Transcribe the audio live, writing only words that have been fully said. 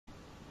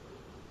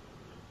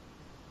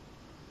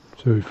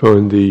So we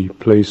find the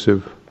place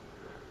of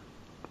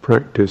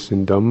practice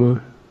in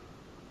Dhamma,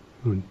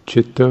 on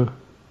Citta,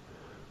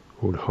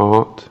 called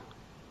heart.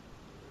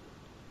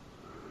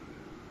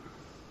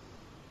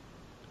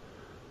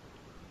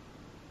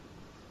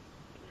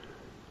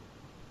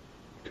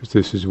 Because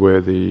this is where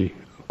the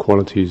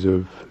qualities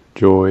of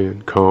joy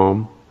and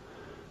calm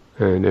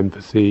and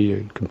empathy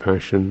and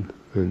compassion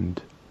and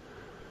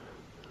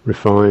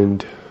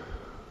refined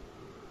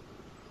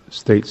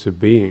states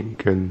of being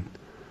can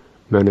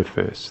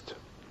manifest.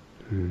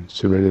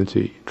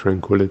 Serenity,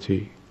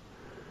 tranquility,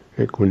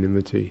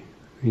 equanimity,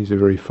 these are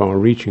very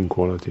far-reaching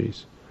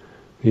qualities.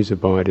 These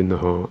abide in the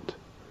heart,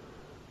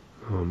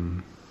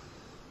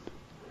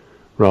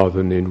 rather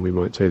than in, we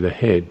might say, the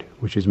head,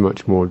 which is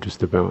much more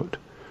just about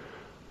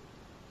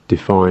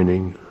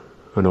defining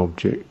an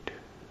object,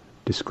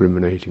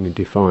 discriminating and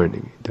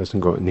defining. It doesn't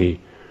got any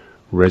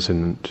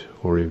resonant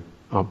or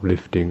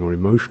uplifting or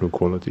emotional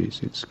qualities.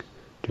 It's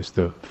just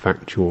a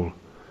factual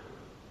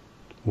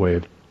way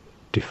of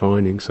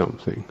defining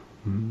something.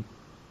 You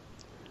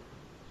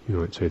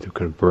might say the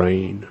kind of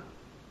brain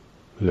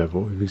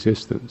level of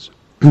existence.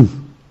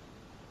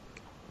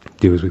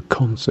 Deals with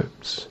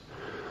concepts.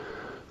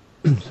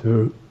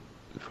 So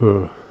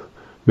for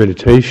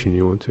meditation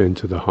you want to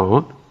enter the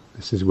heart.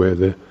 This is where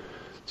the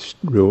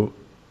real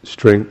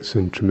strengths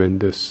and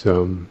tremendous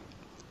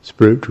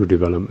spiritual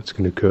developments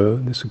can occur.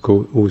 This of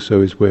course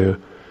also is where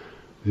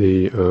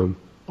the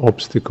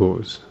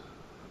obstacles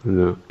and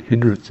the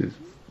hindrances,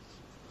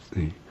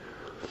 the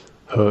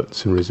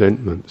hurts and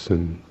resentments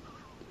and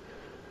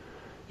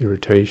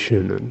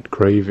irritation and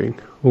craving,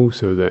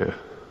 also there.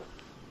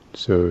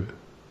 So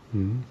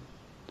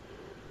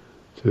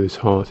this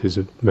heart is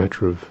a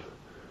matter of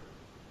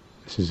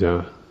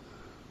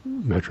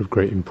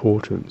great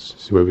importance.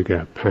 This is where we get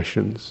our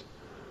passions.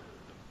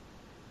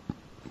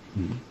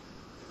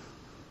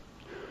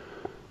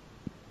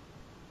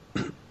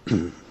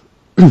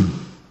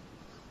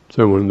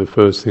 So one of the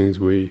first things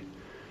we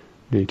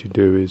need to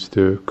do is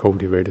to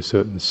cultivate a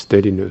certain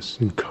steadiness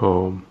and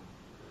calm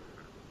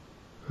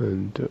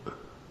and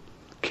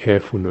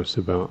carefulness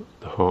about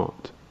the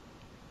heart.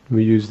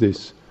 We use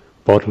this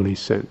bodily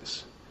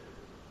sense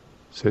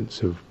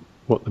of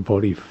what the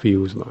body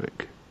feels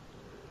like.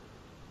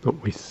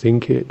 Not we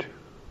think it,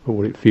 but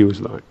what it feels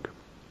like.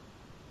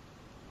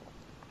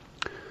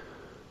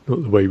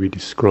 Not the way we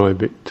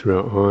describe it through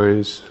our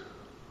eyes,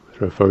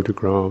 through our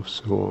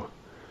photographs,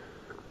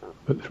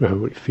 but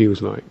through what it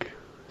feels like.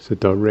 It's a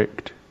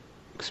direct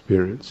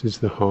experience, it's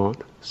the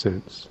heart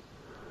sense.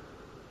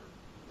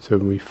 So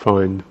when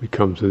we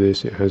come to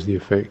this, it has the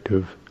effect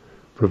of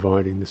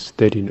providing the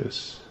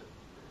steadiness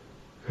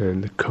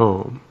and the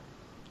calm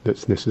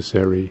that's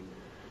necessary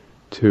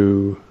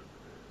to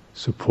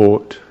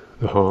support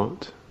the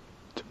heart,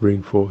 to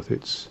bring forth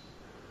its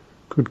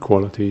good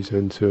qualities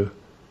and to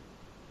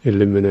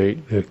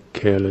eliminate the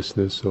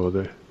carelessness or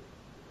the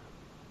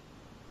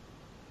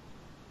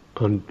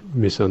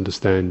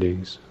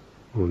misunderstandings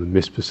or the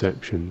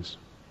misperceptions.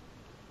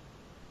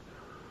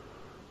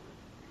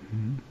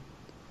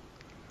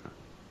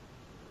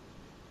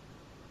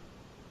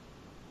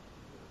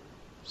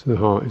 So the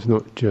heart is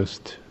not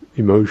just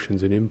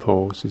emotions and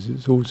impulses,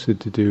 it's also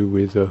to do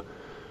with a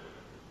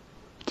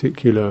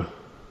particular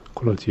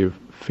quality of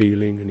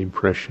feeling and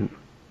impression.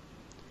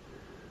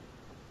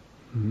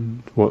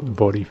 What the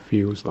body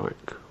feels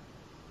like.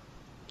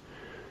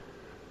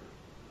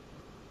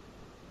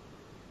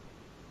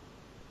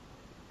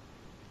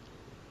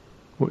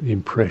 What the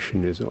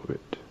impression is of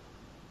it.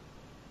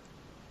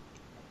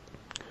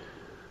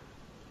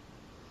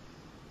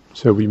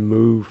 So we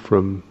move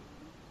from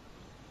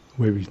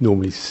where we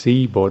normally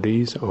see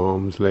bodies,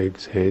 arms,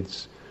 legs,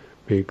 heads,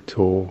 big,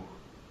 tall,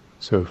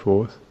 so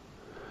forth.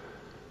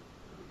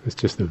 It's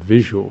just a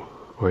visual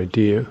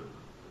idea,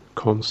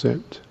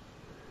 concept.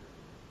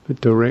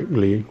 But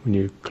directly, when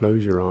you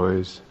close your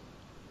eyes,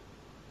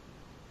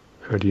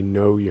 how do you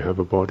know you have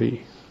a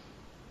body?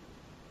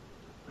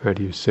 How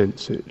do you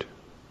sense it?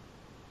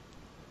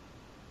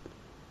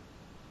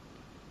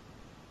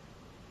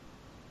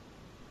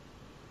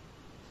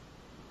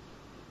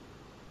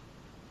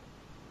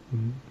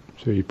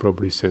 So you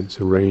probably sense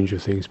a range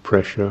of things: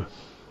 pressure,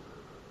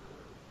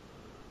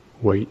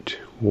 weight,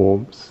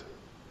 warmth,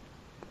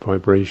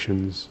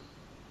 vibrations,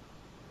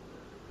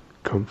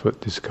 comfort,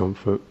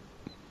 discomfort.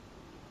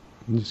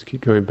 And just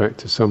keep going back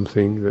to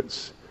something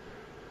that's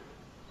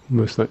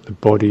almost like the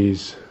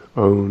body's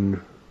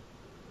own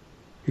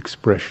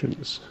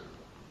expressions,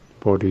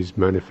 body's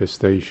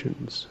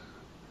manifestations.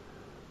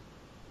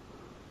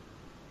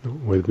 Not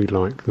whether we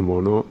like them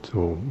or not,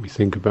 or we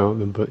think about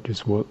them, but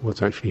just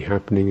what's actually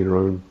happening in our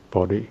own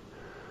body.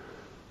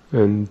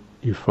 And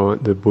you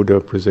find the Buddha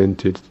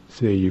presented,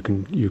 say you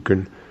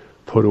can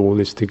put all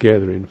this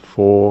together in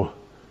 4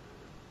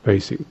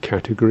 basic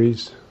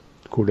categories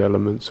called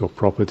elements or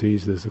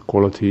properties. There's the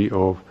quality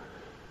of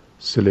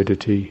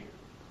solidity.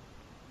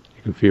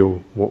 You can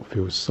feel what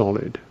feels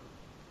solid.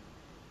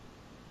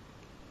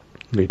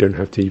 You don't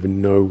have to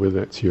even know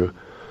whether that's your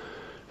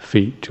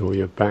feet or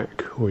your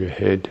back or your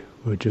head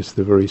or just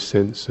the very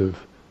sense of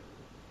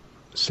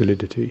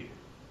solidity.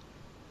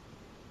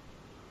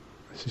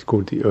 This is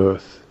called the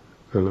earth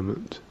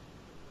element.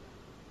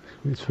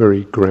 It's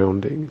very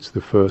grounding. It's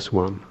the first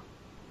one.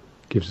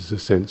 Gives us a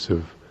sense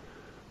of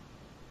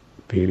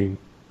feeling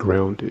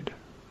grounded,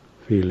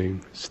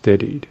 feeling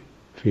steadied,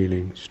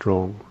 feeling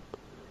strong.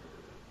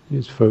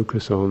 Just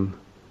focus on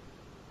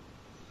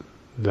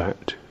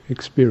that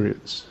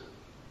experience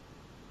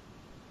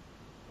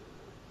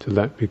till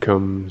that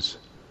becomes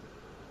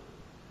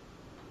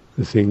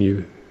the thing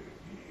you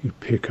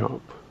pick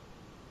up.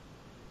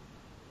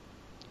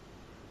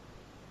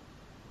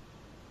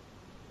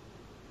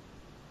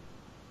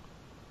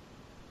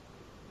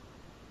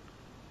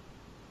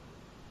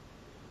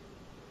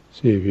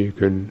 See if you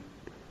can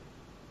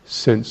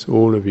sense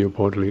all of your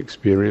bodily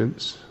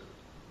experience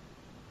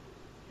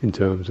in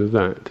terms of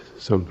that.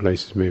 Some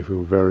places may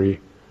feel very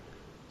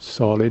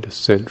solid,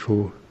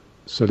 central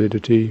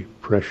solidity,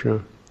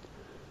 pressure.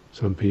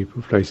 Some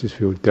places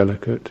feel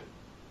delicate,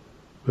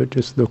 but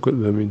just look at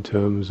them in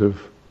terms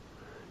of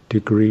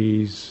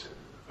degrees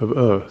of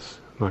earth.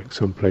 Like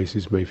some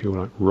places may feel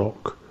like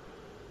rock,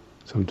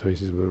 some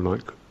places feel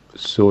like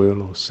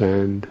soil or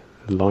sand,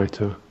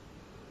 lighter.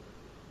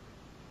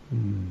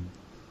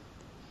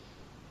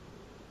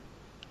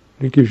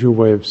 It gives you a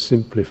way of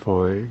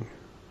simplifying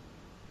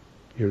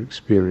your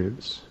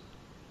experience,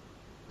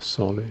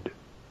 solid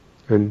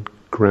and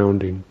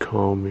grounding,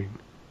 calming.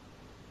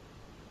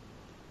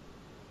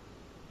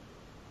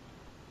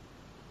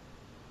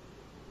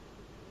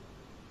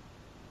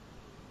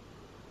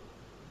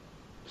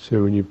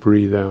 So when you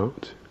breathe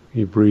out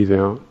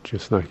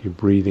just like you're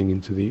breathing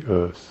into the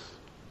earth.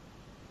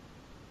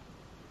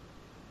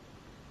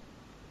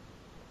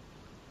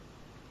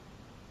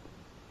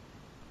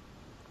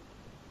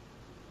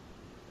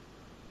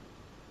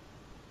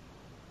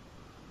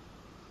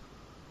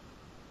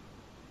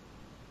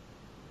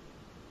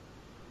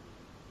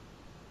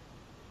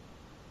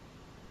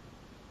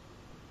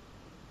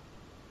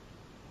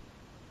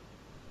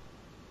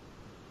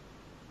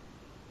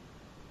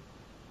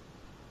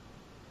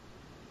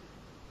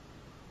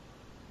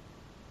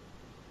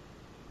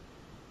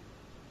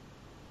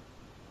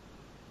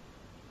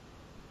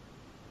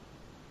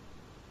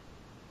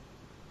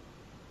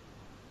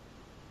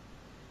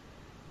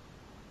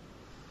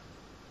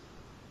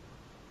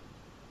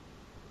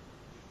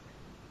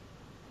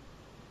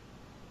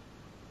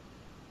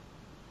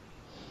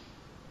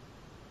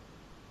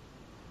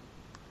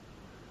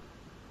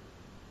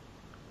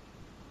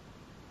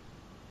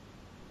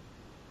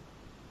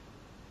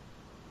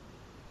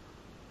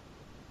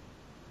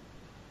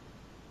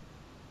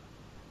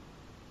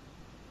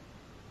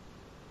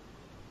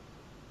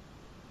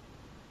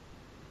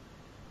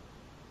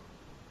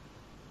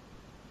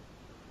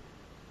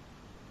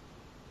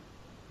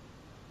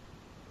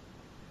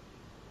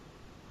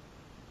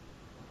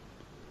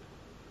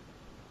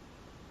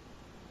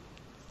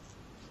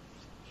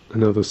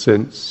 Another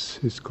sense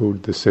is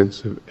called the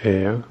sense of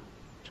air.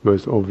 It's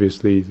most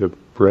obviously the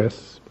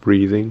breath,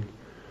 breathing.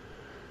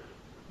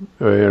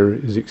 Air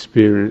is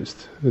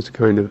experienced as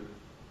kind of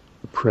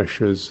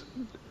pressures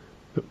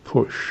that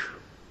push.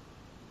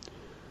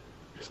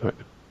 It's like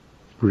the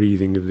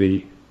breathing of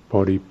the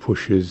body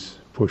pushes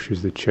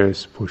the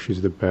chest,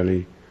 pushes the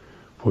belly,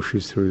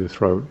 pushes through the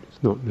throat.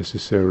 It's not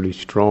necessarily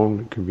strong,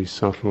 it can be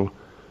subtle.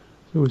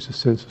 There's always a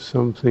sense of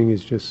something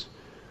is just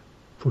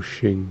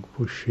pushing,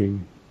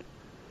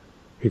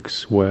 big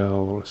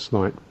swell or a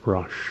slight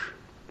brush,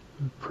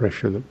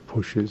 pressure that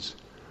pushes.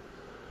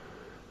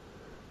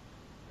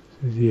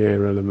 The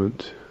air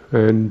element.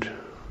 And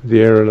the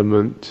air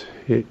element,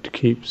 it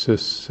keeps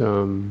us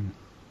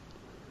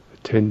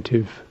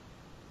attentive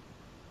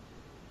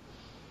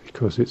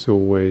because it's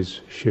always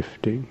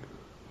shifting,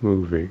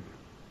 moving.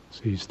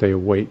 So you stay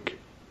awake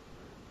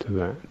to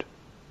that.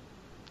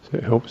 So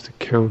it helps to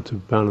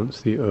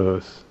counterbalance the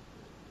earth,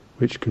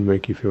 which can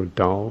make you feel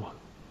dull.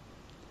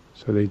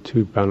 So they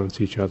too balance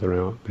each other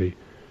out, the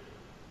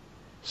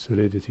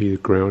solidity,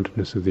 the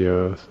groundedness of the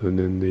earth, and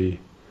then the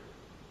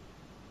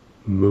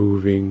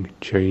moving,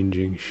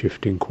 changing,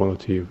 shifting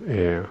quality of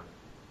air.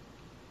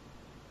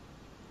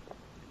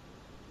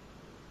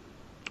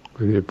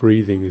 And their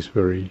breathing is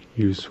very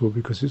useful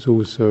because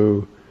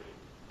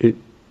it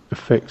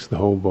affects the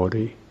whole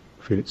body.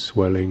 You feel it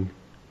swelling,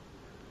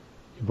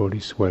 your body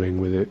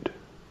swelling with it,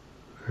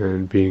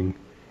 and being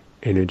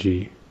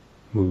energy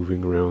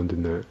moving around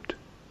in that.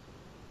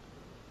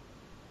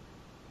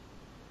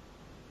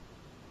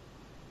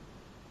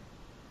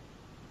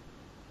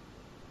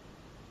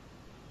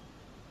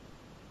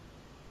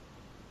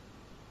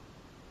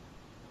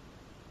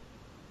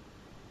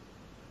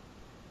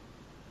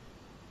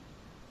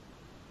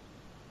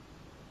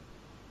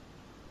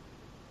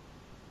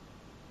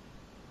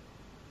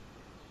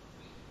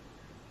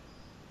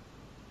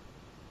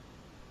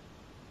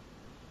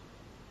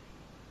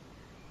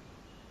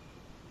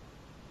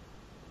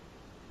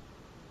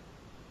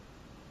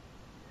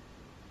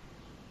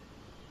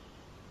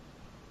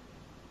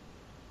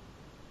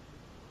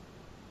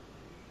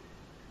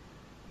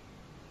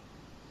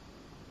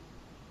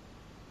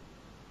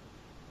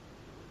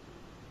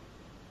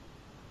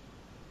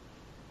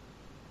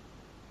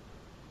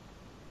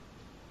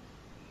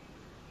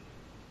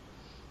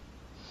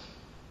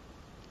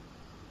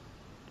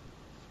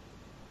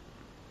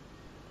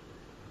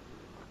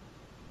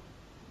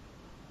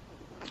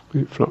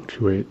 It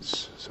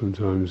fluctuates.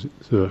 Sometimes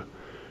it's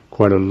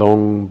quite a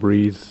long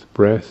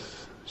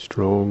breath,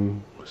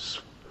 strong.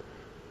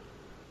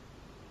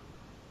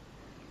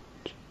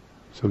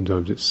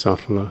 Sometimes it's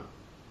subtler.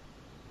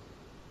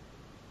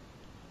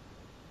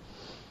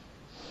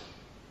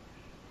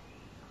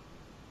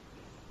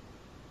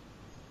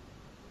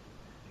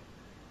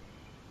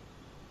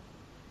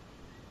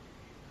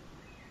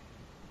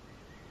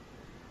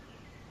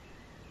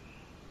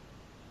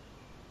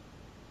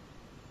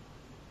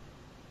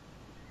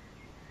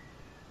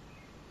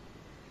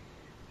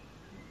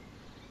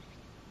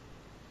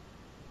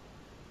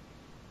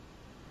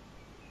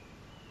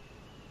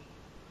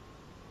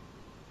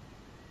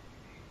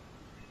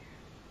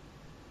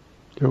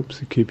 It helps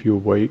to keep you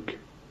awake,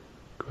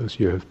 because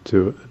you have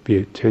to be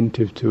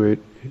attentive to it.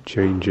 It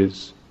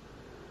changes,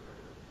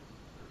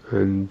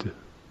 and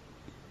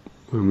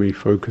when we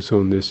focus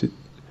on this, it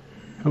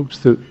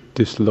helps to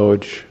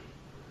dislodge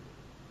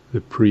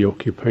the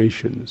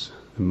preoccupations.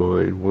 The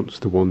mind wants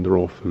to wander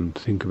off and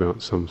think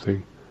about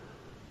something,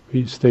 but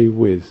you stay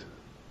with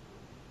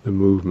the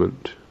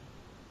movement,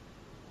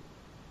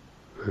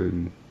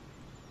 and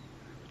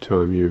every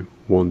time you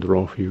wander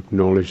off, you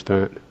acknowledge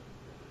that, and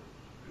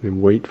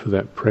then wait for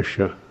that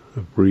pressure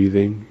of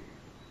breathing,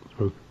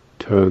 or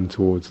turn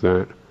towards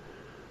that,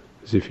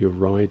 as if you're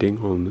riding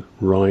on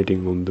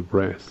the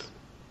breath,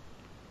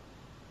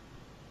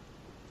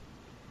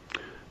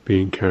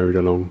 being carried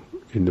along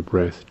in the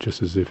breath,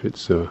 just as if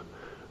it's a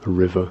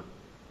river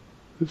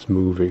that's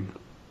moving.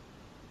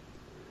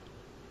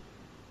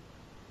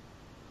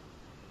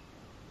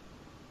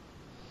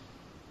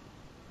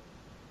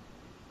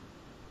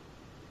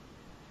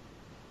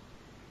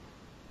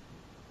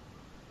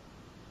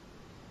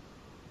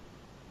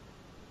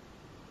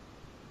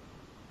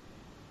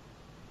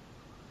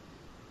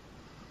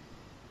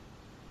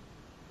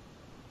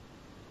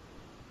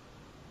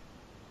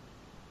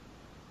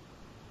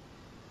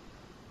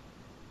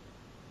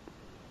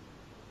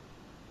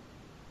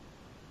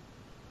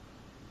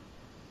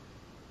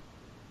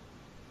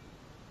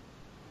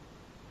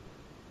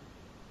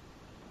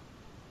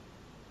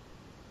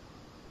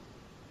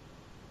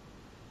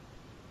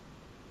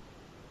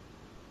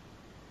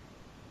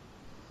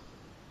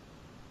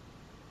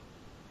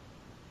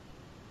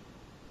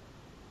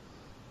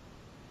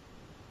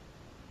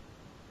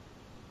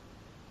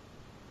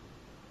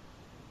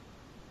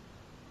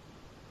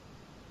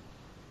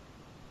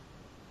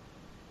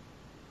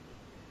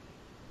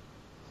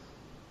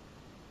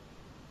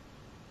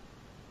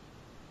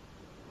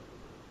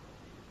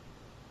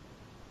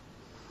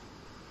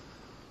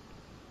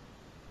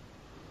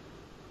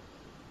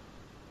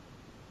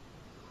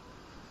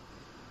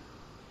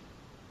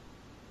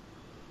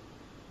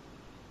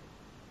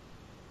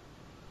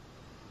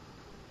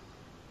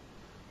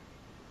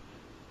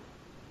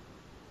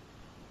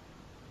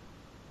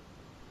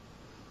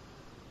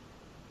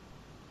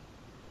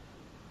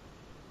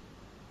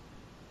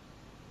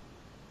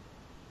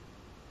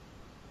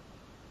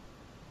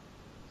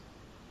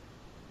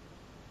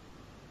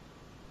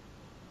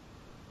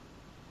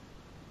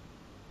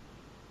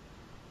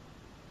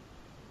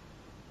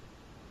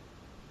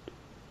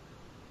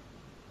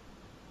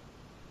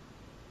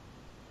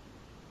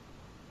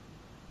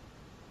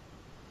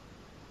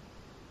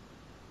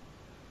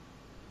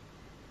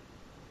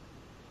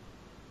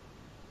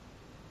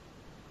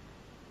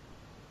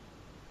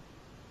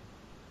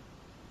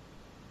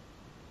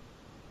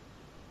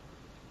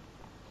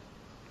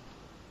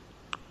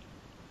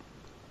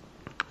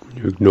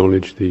 You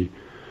acknowledge the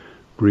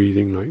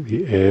breathing like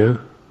the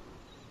air,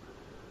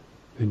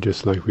 and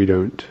just like we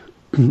don't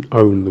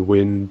own the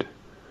wind,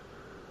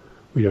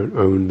 we don't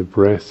own the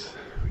breath,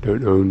 we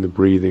don't own the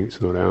breathing,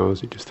 it's not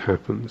ours, it just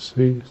happens.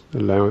 So you just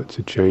allow it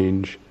to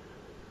change,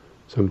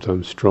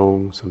 sometimes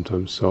strong,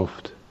 sometimes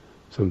soft,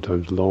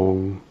 sometimes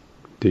long,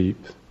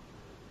 deep,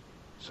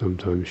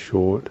 sometimes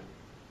short.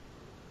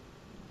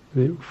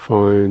 And it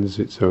finds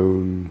its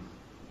own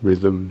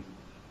rhythm,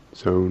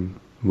 its own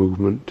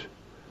movement.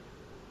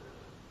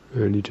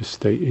 And you just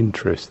stay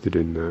interested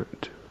in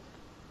that.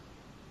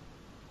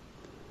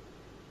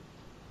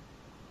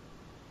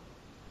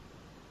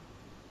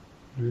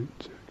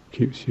 It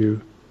keeps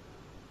you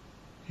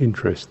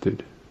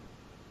interested,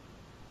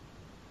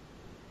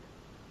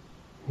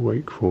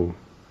 wakeful.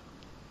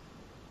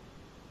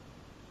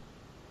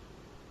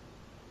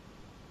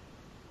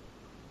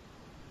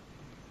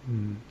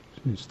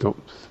 It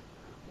stops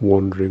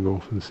wandering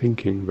off and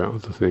thinking about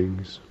other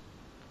things.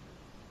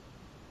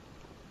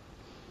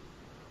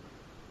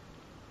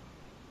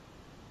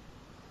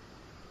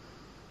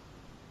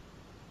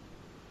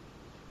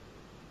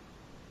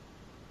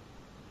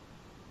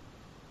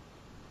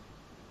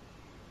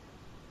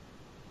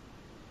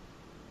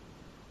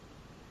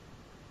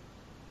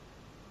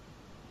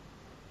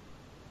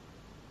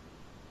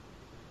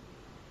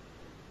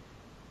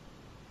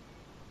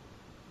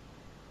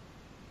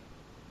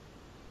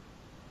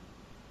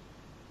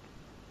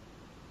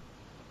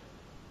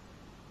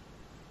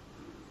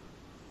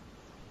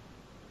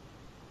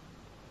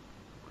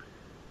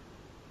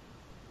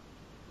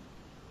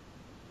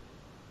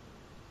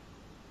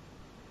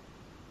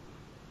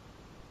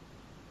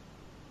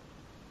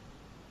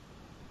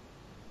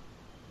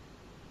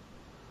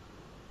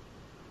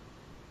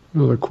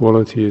 Another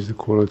quality is the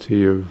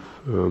quality of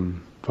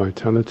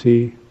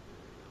vitality,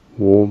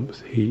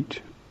 warmth,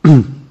 heat,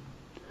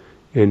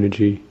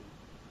 energy.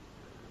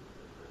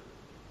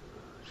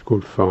 It's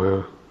called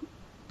fire.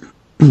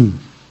 You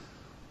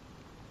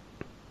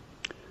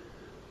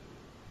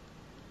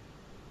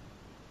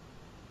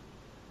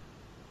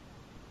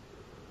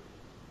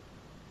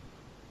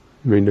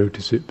may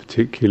notice it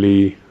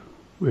particularly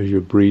as you're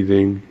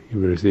breathing,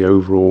 there's the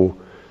overall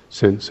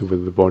sense of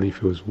whether the body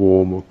feels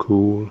warm or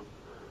cool.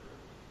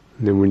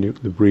 And then when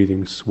the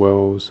breathing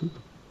swells,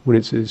 when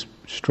it's at its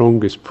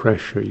strongest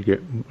pressure, you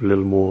get a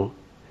little more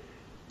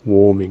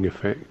warming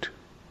effect,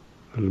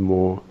 a little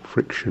more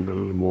friction, a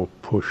little more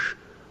push, a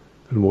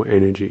little more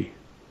energy.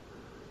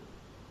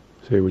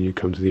 Say when you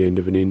come to the end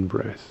of an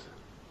in-breath.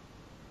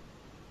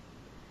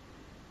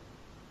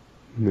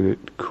 And then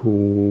it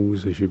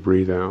cools as you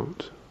breathe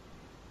out.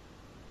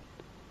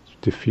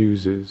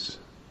 Diffuses.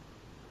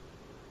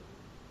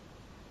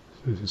 So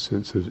there's a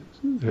sense of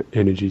that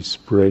energy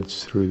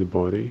spreads through the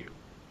body.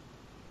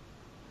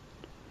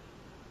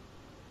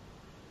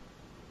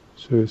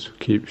 So this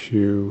keeps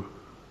you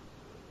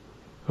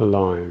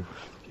alive,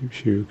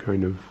 keeps you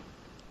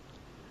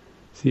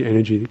it's the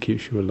energy that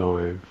keeps you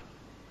alive,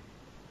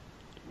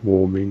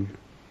 warming,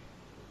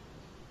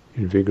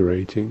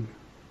 invigorating.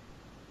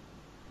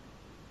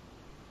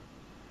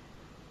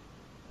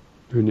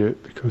 And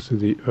yet, because of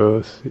the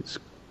earth, it's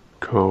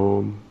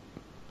calm.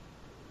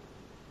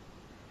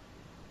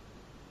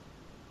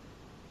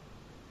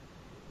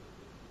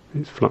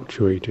 It's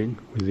fluctuating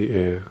with the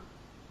air.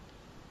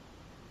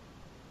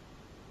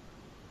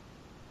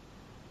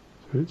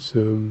 So it's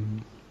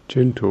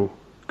gentle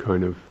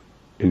kind of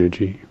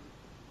energy.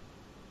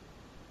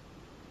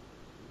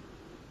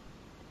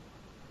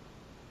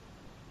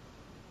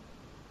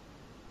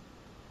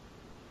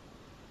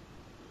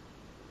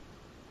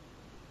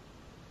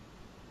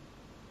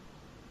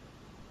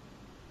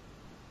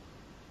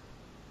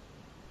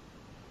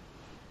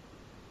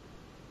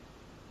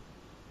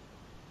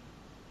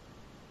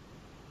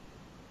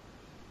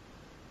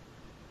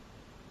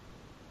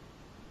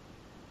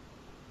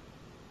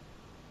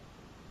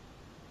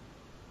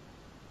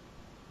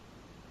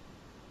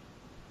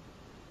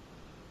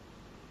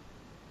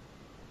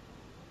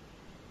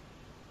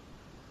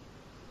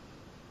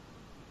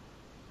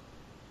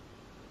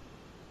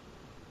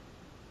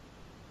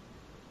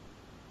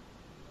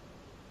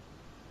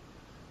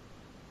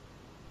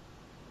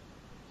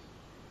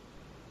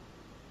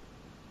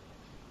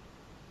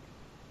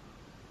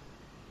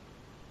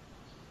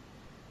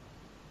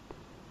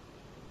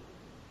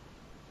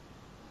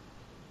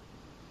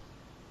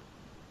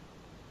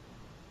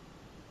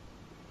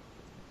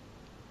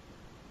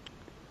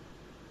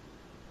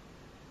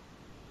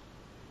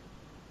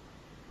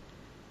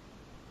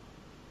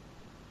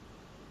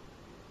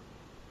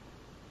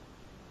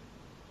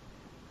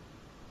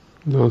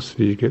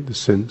 Lastly, you get the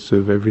sense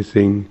of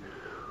everything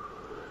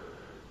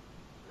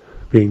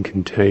being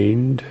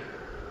contained.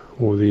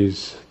 All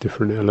these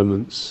different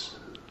elements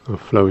are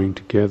flowing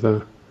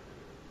together.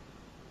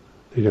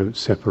 They don't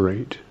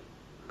separate.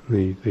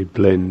 They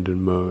blend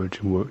and merge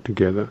and work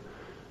together.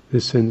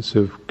 This sense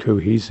of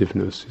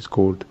cohesiveness is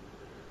called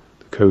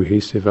the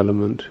cohesive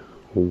element,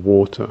 or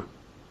water.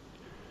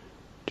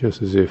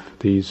 Just as if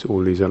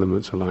all these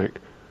elements are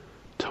like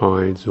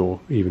tides or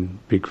even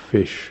big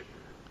fish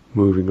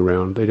moving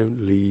around. They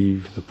don't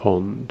leave the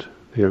pond,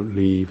 they don't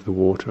leave the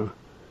water.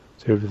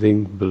 So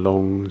everything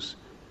belongs,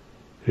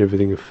 and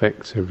everything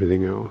affects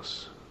everything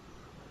else.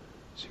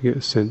 So you get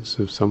a sense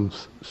of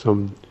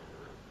some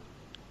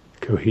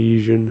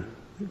cohesion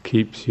that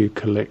keeps you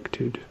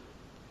collected,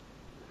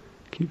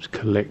 keeps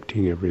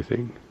collecting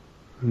everything.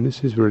 And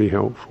this is really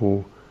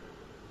helpful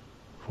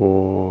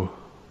for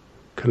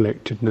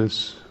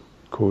collectedness,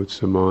 called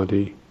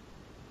samadhi,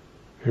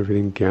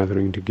 everything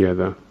gathering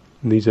together.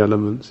 And these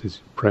elements, these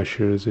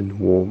pressures and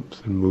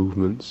warmth and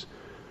movements,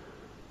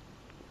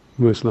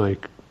 almost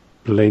like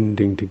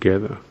blending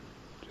together.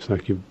 It's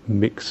like you're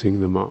mixing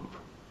them up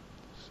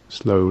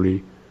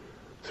slowly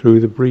through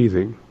the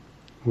breathing,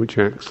 which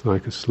acts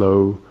like a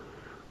slow,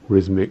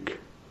 rhythmic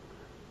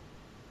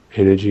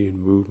energy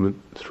and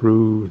movement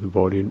through the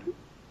body,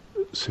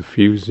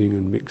 suffusing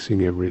and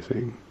mixing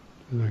everything,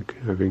 like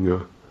having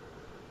a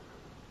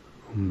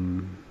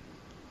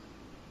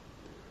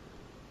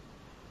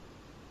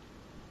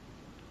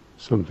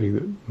something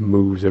that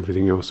moves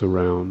everything else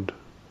around,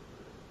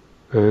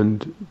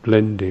 and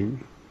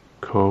blending,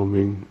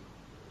 calming,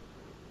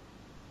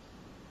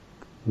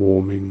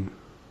 warming,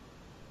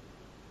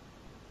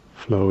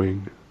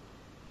 flowing,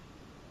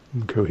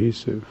 and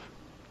cohesive.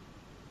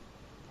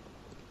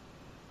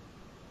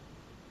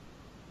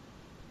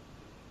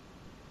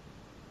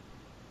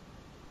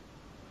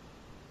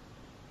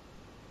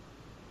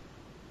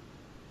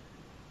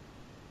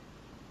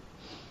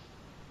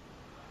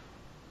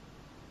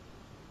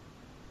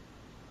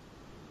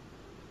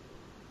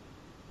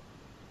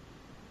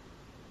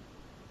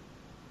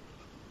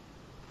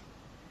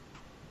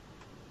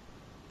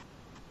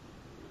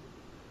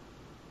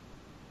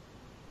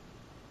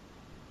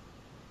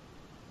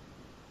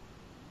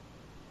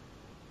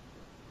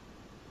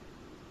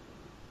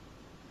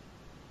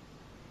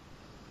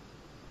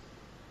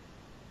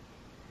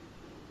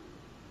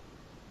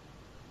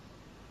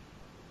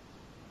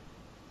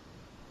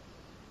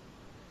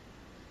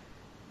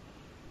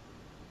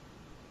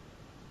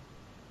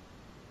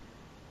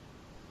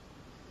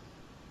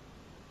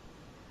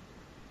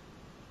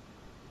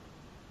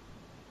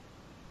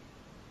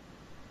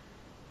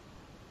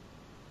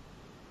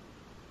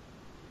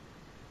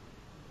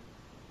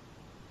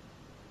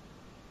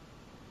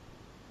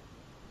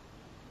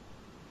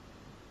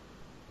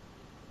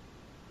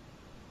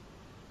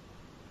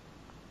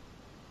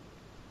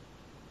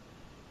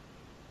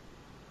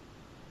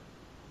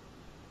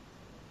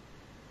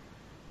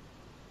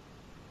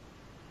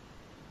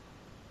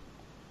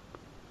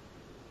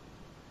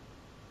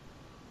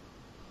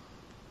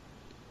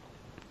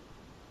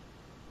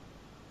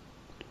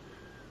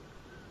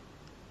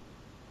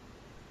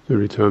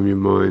 Every time your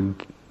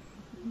mind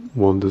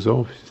wanders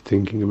off, it's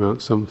thinking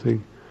about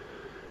something,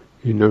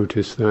 you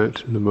notice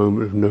that. In the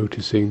moment of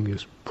noticing,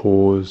 just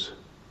pause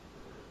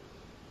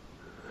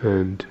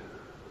and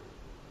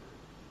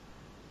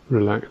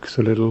relax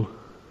a little,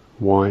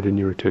 widen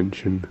your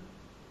attention,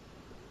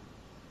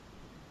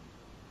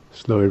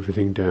 slow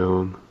everything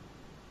down,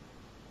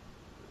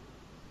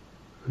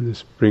 and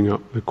just bring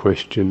up the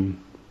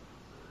question,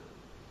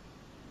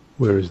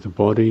 where is the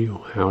body?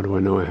 Or how do I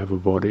know I have a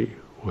body?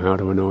 Or how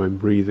do I know I'm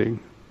breathing?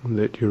 And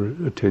let your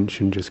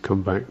attention just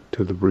come back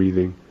to the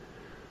breathing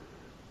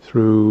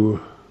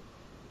through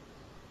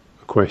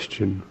a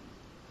question,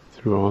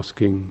 through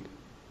asking,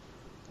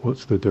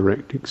 what's the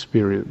direct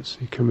experience?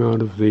 You come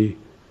out of the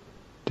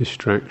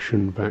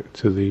distraction back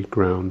to the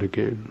ground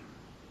again.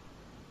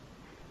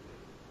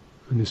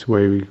 And this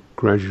way we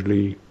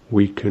gradually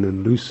weaken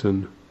and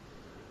loosen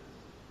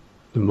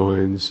the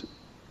mind's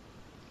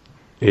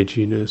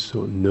edginess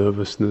or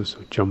nervousness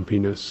or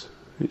jumpiness.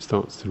 It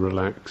starts to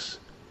relax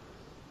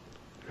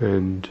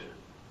and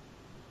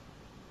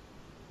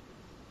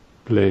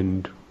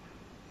blend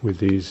with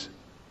these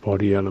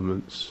body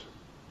elements.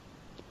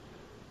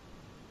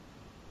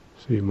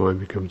 So your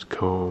mind becomes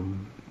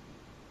calm,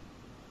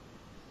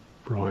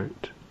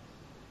 bright.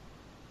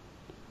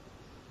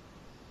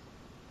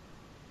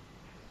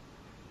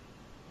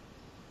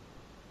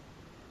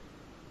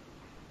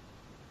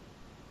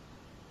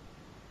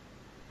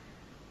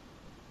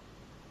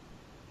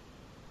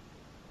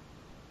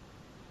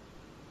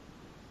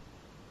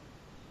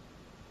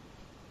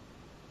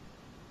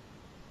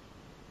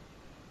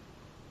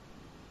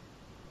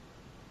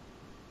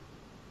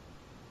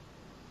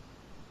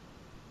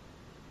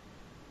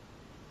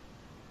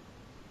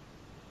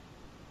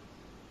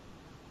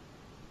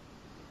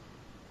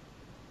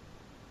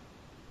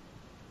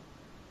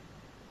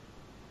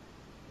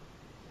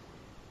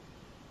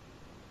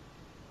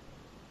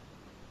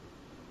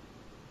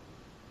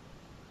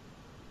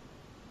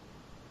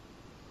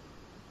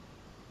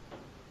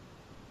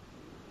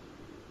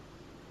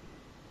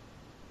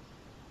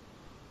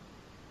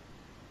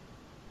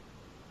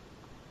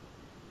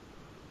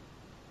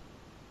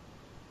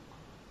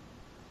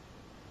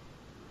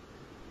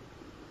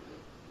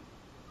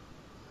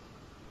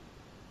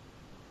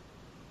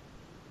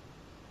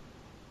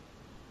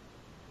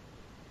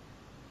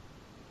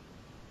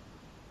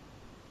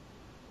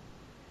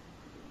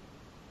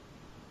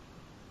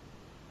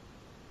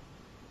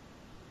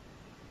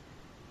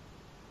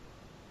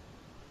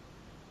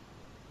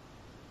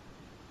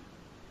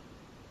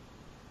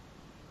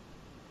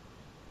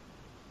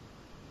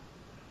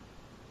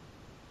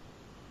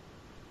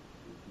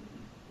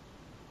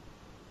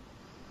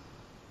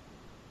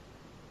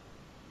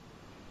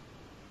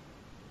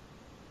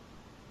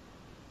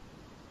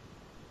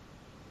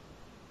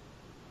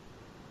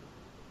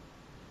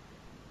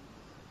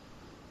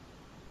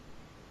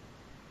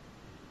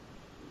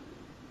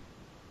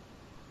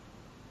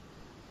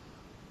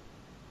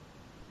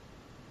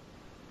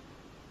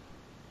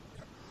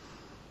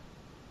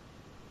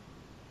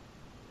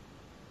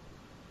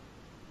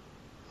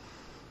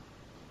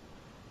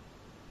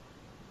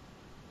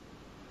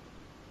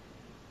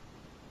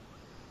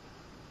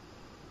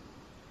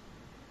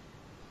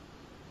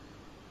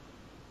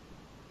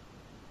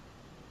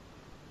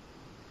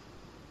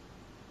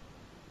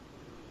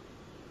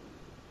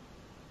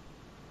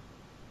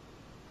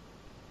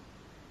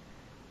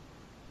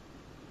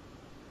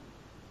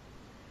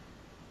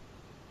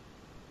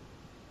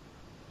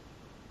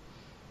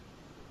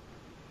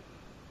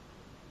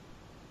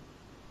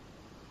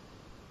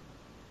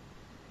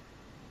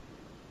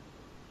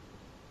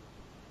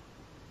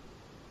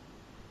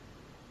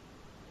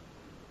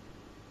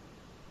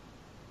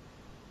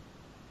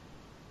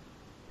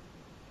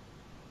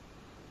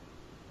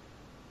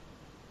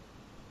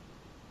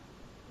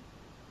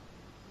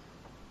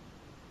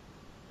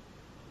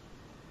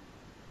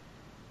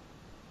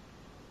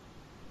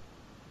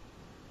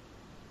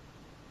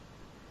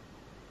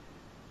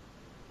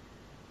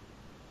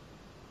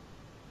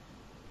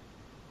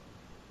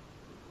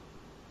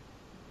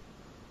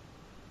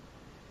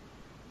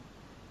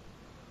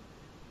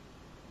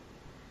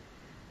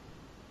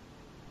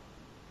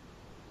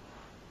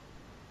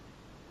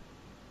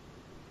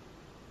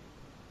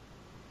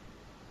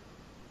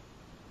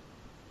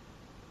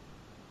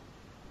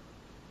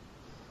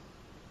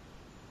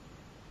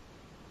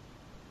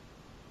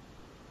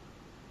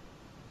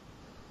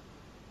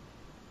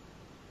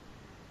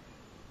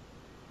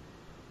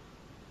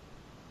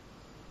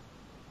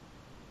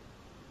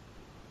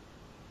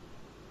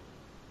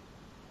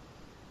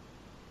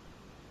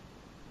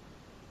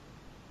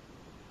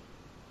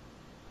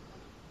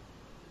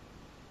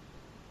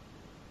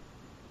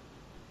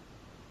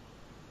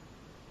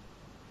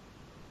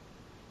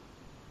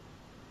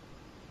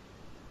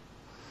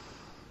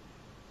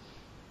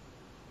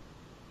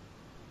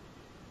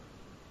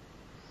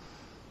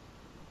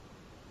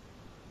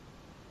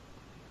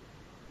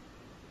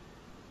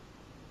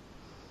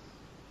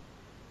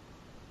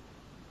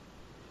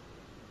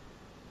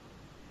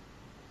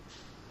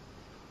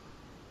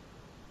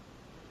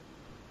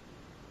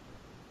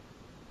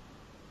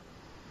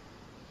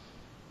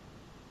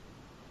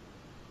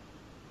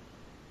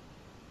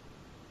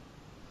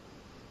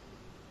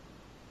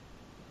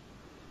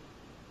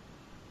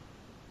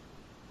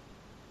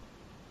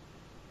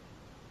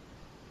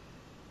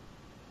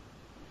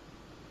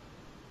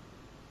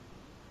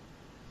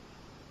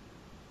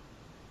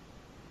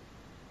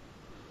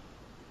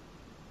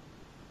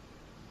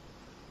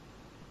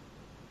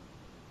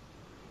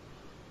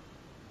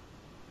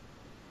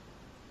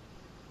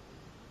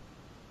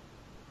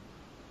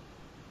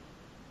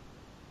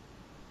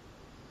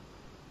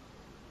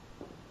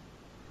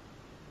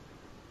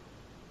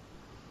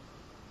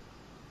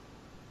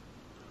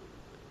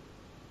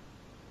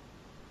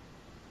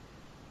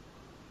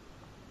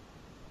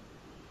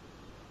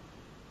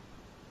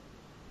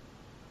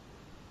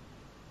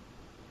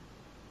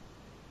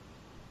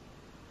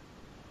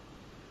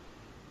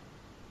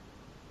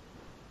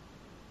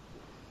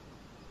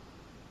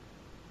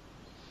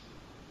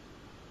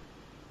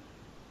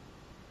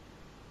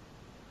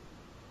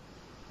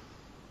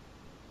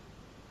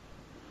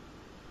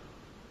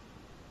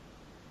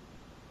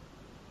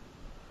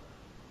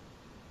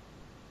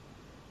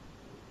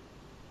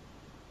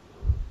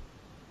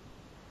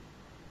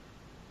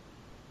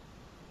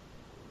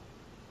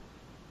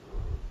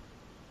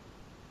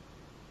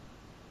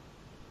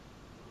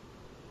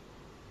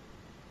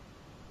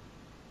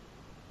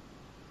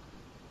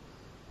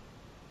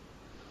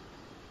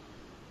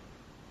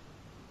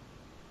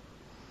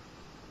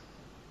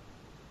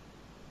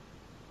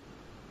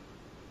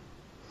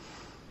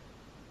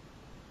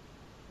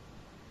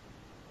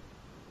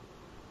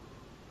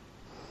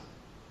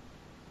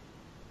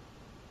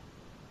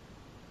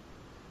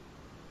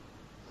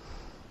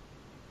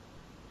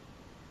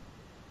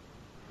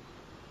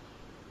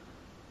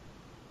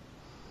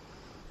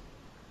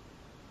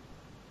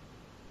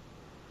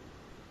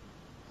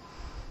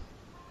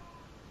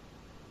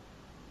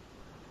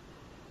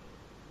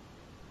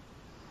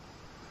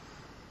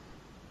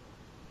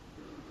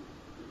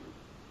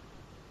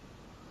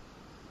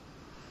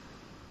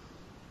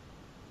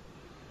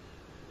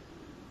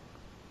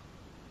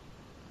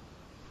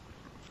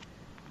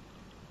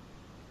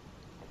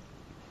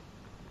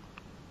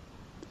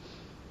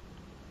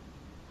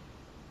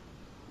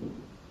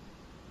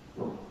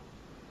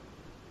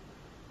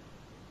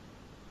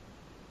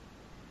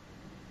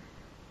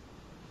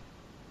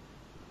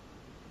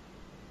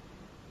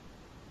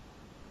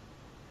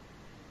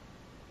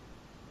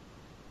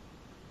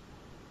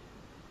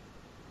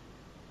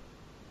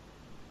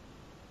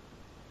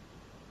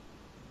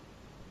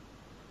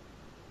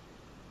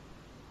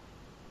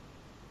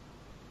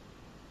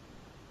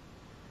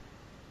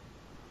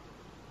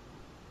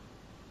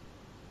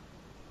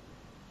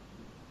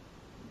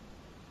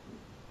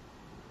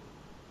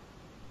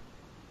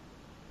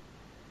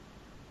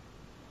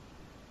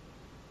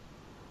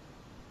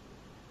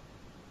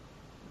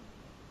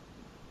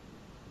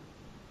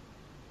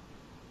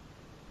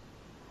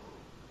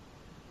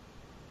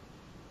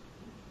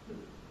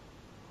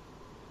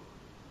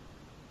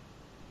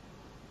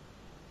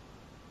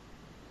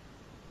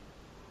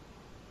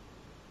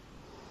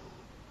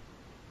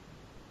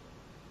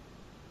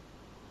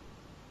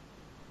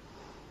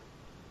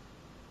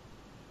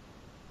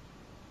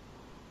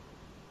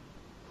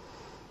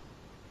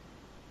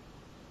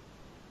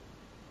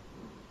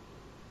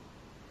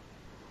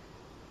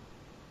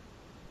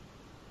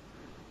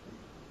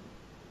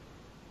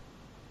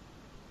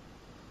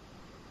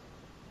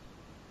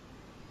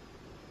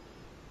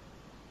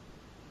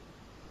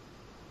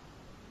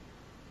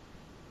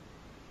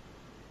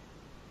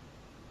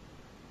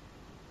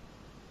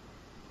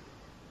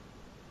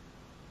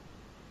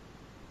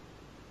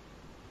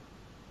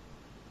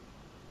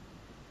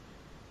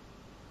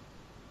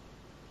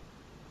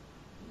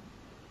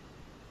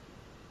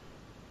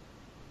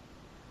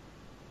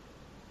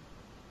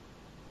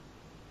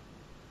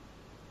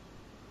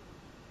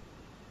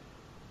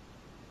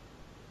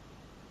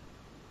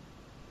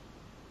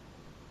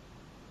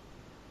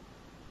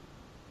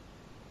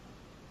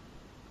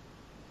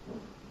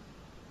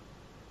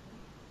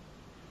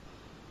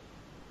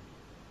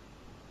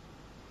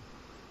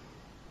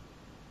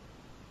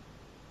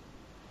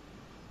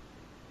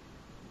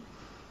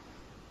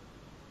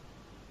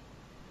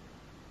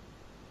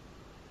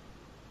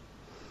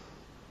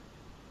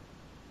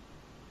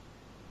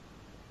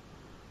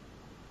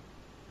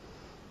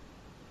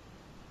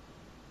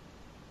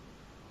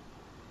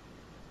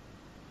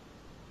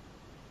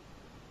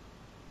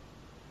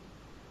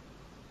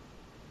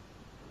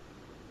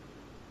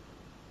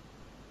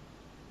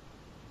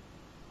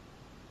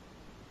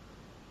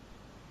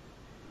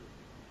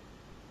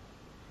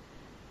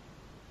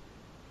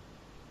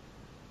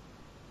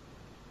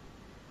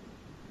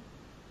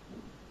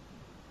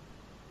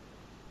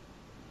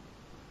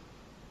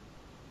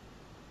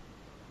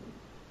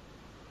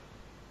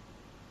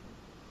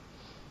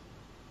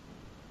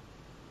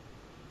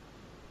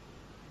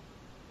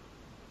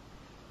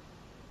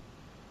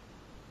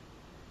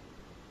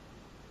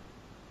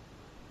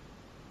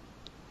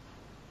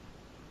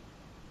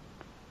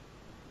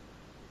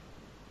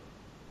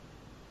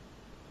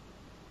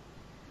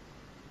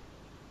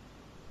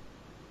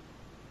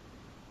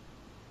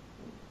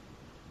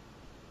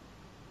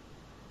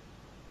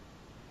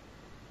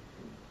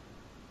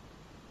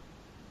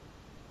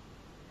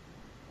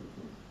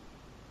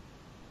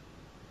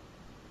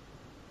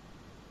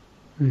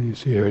 And you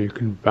see how you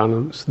can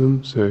balance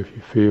them. So if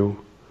you feel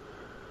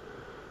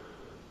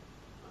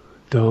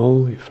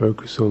dull, you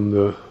focus on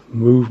the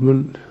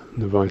movement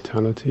and the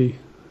vitality,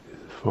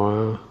 the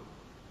fire,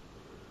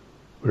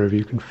 wherever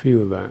you can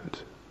feel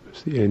that.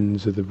 It's the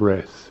ends of the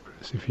breath.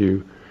 As if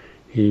you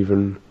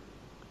even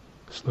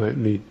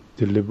slightly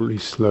deliberately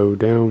slow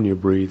down your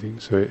breathing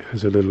so it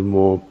has a little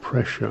more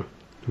pressure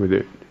with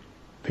it,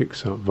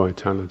 picks up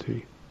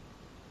vitality.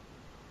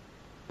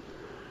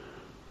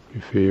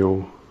 You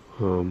feel,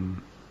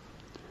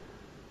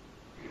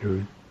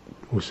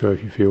 also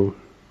if you feel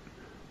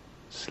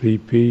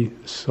sleepy,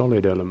 the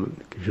solid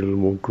element gives you a little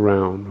more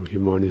ground, or if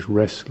your mind is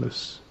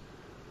restless,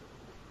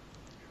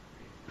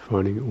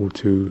 finding it all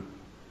too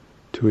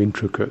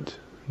intricate,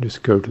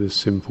 just go to the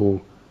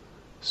simple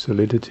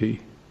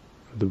solidity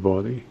of the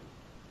body.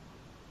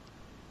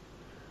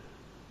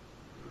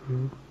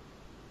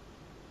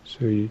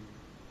 So you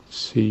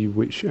see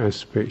which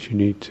aspects you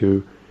need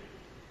to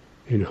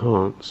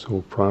enhance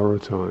or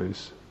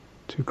prioritize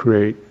to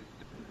create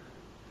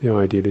the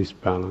idealist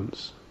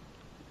balance.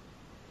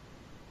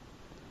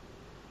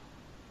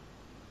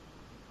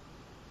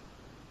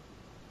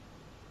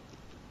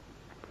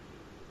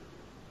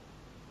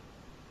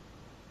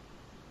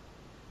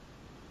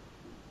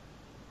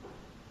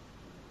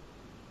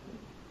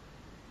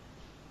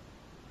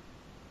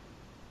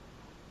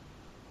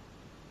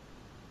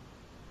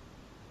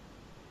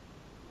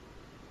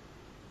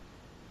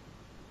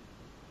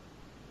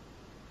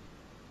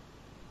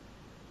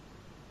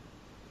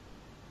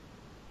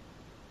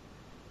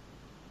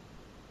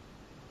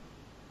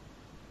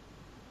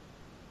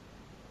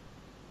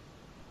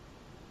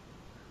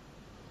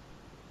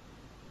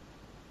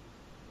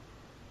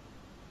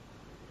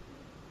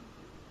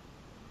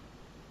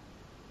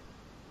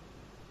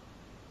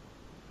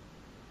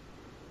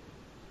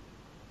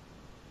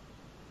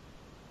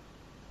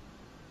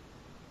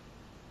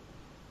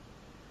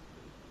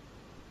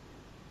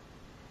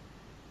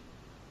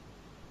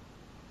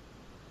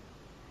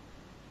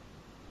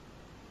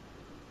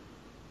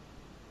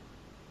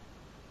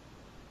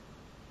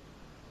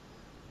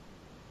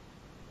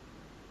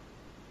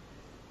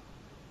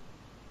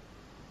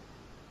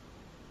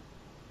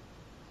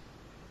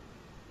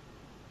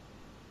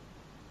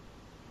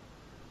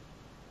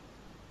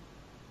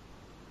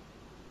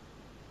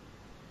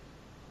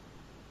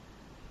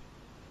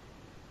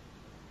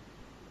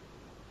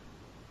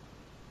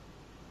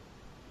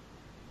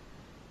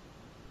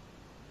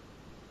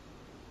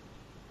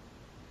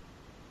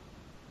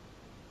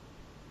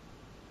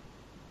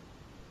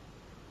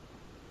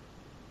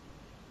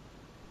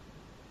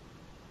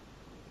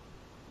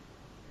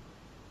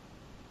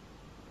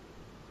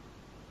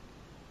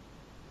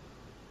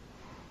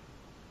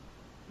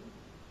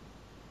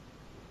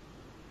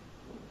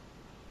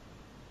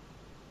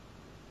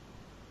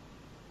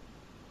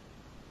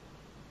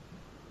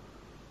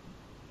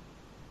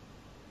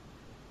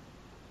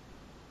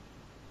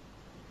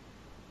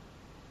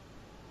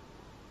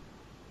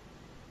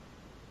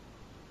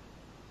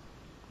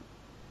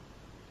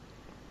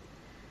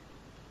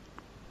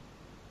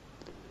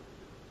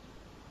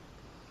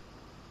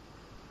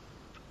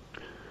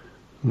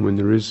 And when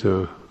there is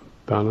a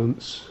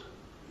balance,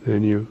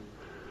 then your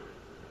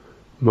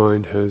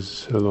mind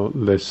has a lot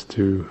less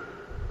to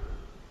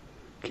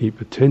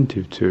keep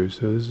attentive to.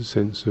 So there's a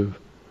sense of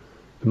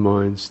the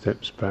mind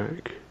steps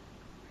back.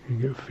 You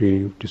get a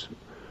feeling of just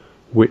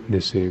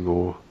witnessing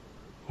or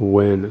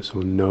awareness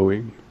or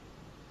knowing,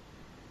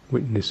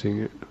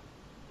 witnessing it.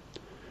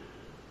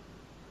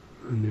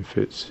 And if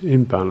it's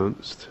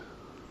imbalanced,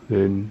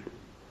 then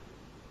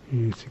you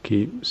need to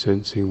keep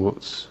sensing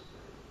what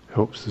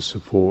helps the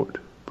support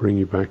bring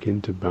you back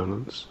into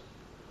balance.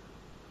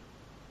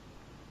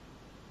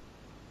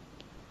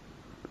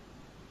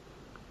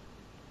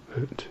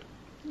 That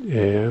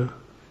air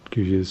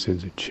gives you a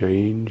sense of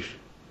change,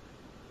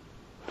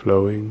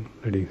 flowing,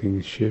 letting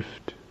things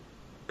shift,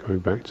 going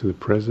back to the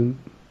present.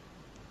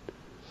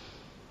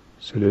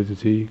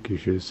 Solidity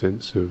gives you a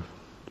sense of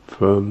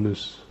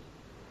firmness.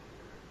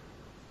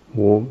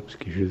 Warmth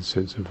gives you a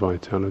sense of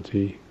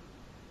vitality.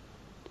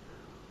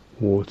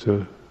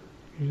 Water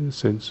gives you a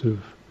sense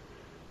of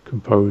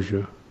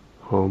composure,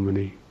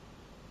 harmony.